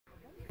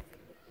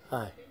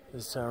Hi,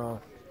 this is Tyrone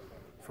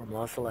from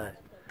Salette.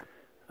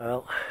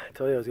 Well, I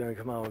told you I was going to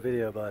come out with a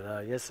video,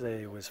 but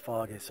yesterday was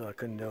foggy, so I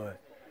couldn't do it.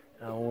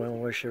 I want to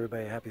wish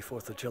everybody a happy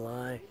 4th of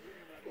July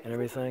and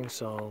everything,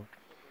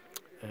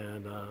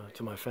 and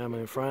to my family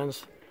and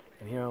friends.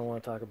 And here I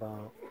want to talk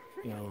about,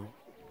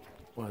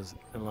 was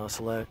in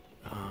Salette.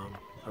 I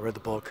read the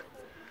book.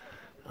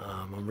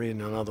 I'm reading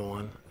another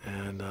one,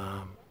 and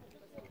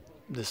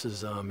this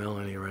is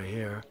Melanie right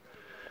here.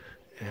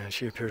 And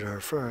she appeared to her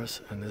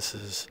first, and this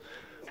is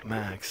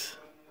Max.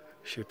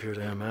 She appeared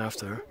to him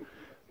after,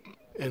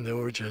 and they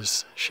were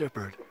just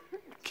shepherd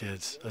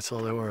kids. That's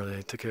all they were.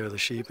 They took care of the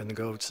sheep and the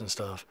goats and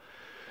stuff.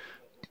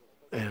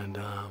 And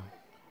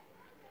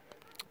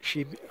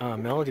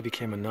Melody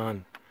became a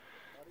nun.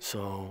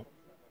 So,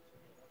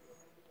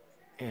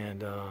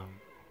 and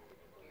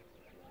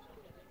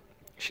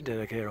she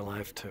dedicated her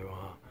life to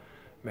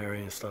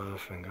Mary and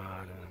stuff and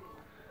God.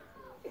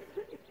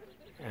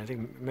 And I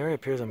think Mary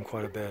appears to him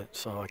quite a bit,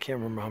 so I can't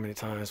remember how many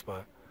times,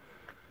 but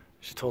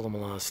she told him a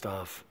lot of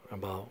stuff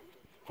about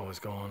what was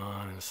going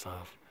on and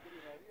stuff.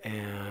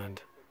 And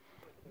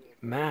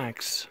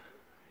Max,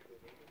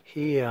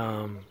 he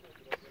wanted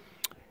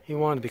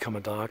to become a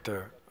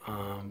doctor,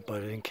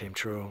 but it didn't came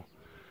true.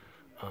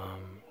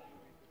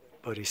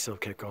 But he still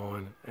kept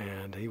going,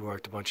 and he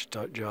worked a bunch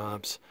of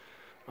jobs.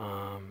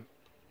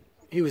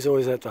 He was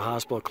always at the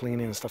hospital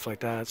cleaning and stuff like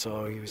that,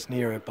 so he was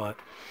near it, but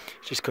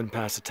just couldn't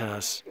pass the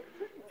test.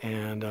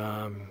 And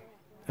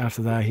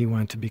after that, he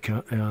went to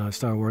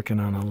start working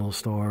on a little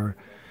store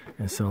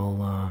and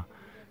sell,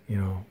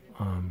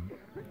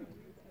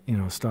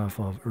 stuff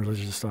of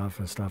religious stuff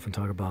and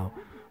talk about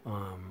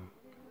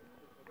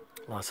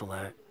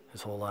Salette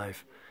his whole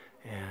life.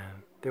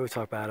 And they would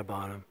talk bad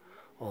about him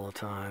all the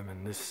time.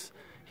 And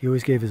he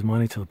always gave his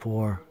money to the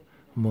poor,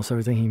 almost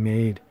everything he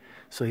made.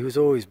 So he was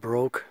always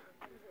broke,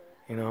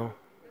 He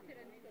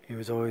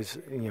was always,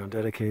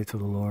 dedicated to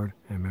the Lord,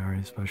 and Mary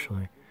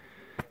especially.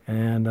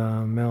 And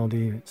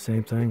Melody,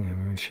 same thing. I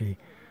mean, she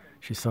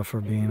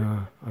suffered being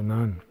a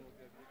nun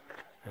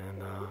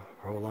and her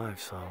whole life,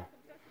 so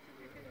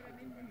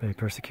they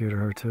persecuted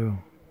her too,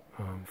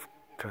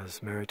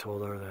 because Mary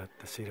told her that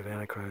the seed of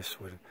Antichrist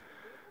would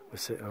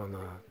sit on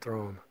the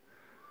throne,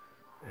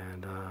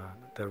 and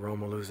that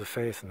Rome will lose the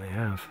faith, and they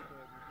have.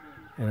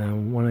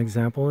 And one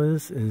example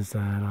is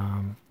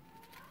that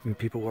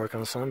people work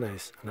on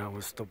Sundays, and that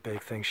was the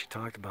big thing she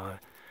talked about.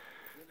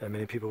 That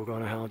many people were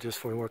going to hell just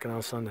for working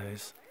on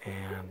Sundays.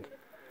 And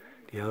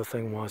the other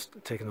thing was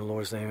taking the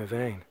Lord's name in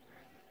vain.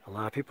 A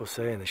lot of people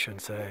say, and they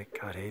shouldn't say,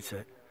 God hates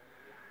it,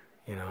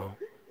 And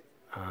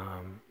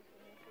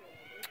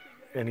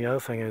the other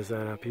thing is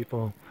that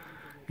people,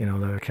 that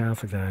are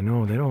Catholic that I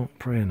know, they don't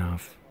pray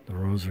enough, the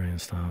rosary and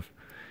stuff.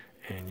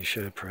 And you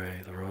should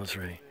pray the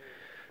rosary,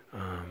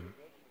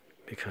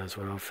 because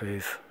without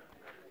faith,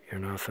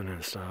 you're nothing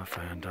and stuff.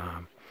 And,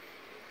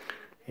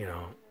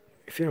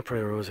 if you don't pray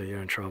the rosary,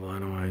 you're in trouble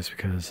anyways,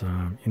 because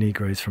you need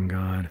grace from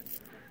God.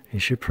 You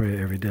should pray it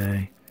every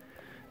day.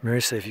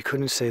 Mary said if you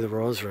couldn't say the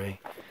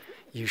rosary,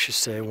 you should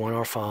say one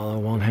Our Father,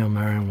 one Hail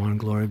Mary, and one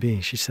Glory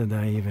Be. She said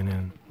that even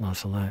in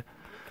Salette.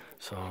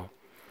 So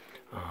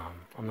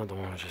I'm not the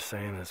one who's just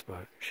saying this,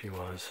 but she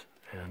was.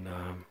 And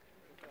I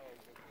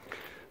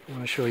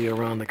want to show you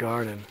around the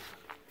garden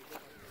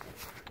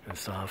and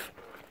stuff.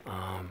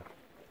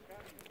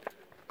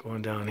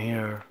 Going down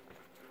here,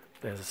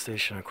 there's a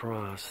station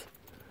across.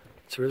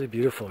 It's really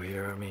beautiful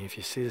here. I mean, if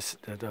you see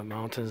the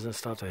mountains and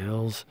stuff, the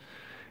hills,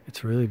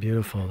 it's really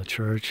beautiful, the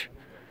church.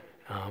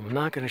 I'm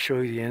not going to show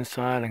you the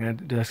inside.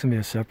 That's going to be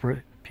a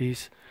separate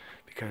piece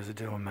because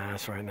they're doing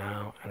Mass right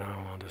now, and I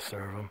don't want to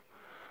disturb them.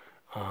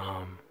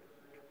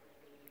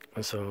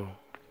 And so,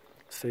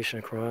 station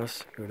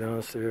across, go down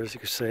the stairs. You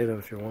can say them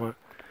if you want.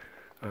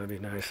 That'd be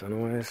nice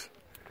anyways.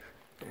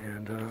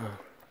 And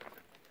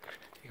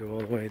you go all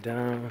the way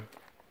down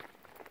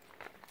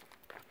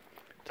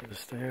to the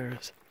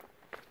stairs.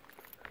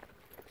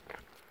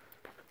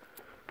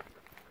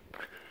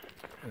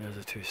 And there's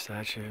the three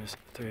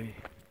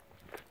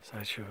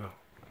statue of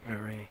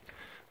Mary,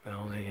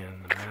 Melody,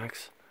 and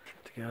Max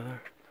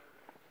together.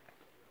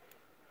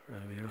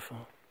 Really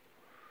beautiful.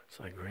 It's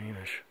like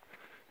greenish.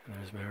 And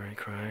there's Mary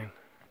crying.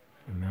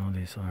 And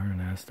Melody saw her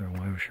and asked her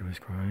why she was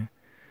crying.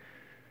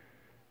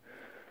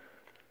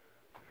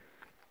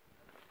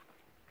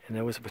 And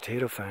there was a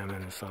potato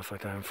famine and stuff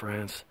like that in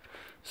France.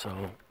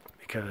 So,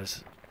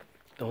 because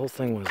the whole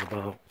thing was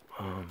about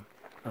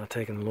not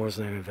taking the Lord's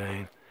name in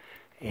vain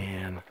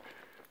and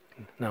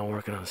not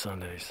working on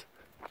Sundays.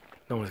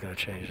 No one's going to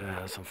change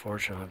that. It's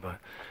unfortunate, but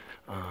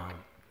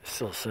it's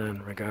still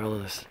sin,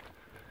 regardless.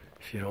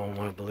 If you don't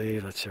want to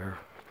believe, that's your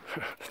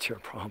that's your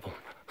problem.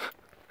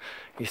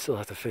 You still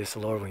have to face the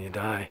Lord when you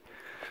die.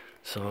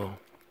 So,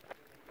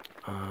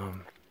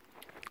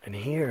 and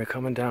here,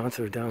 coming down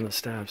the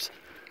steps,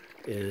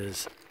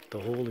 is the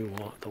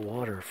the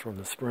water from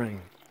the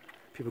spring.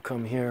 People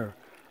come here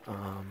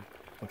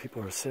when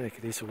people are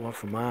sick. They used to walk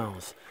for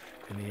miles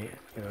in the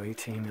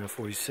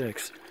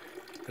 1846.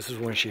 This is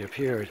when she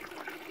appeared.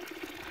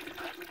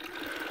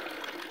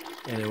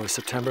 and it was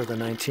September the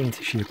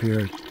 19th she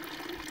appeared.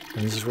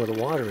 And this is where the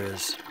water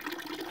is.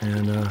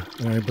 And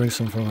I bring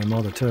some for my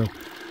mother too.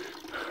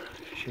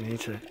 She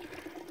needs it.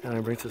 And I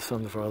bring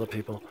something for other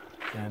people.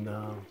 And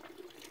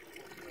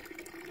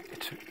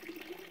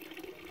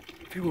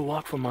people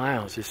walk for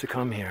miles just to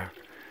come here,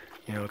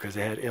 you know, because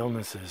they had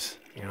illnesses,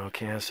 you know,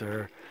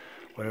 cancer,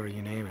 whatever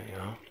you name it, you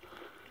know.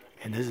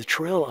 And there's a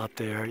trail up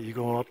there. You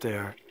go up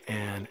there,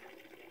 and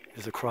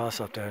there's a cross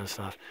up there and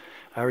stuff.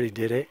 I already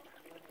did it,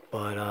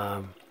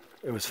 but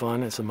it was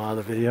fun. It's a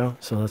other video,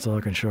 so that's all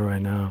I can show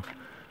right now.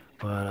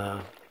 But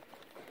I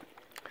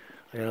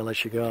gotta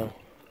let you go.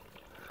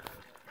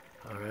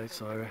 All right,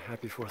 so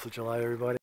happy 4th of July, everybody.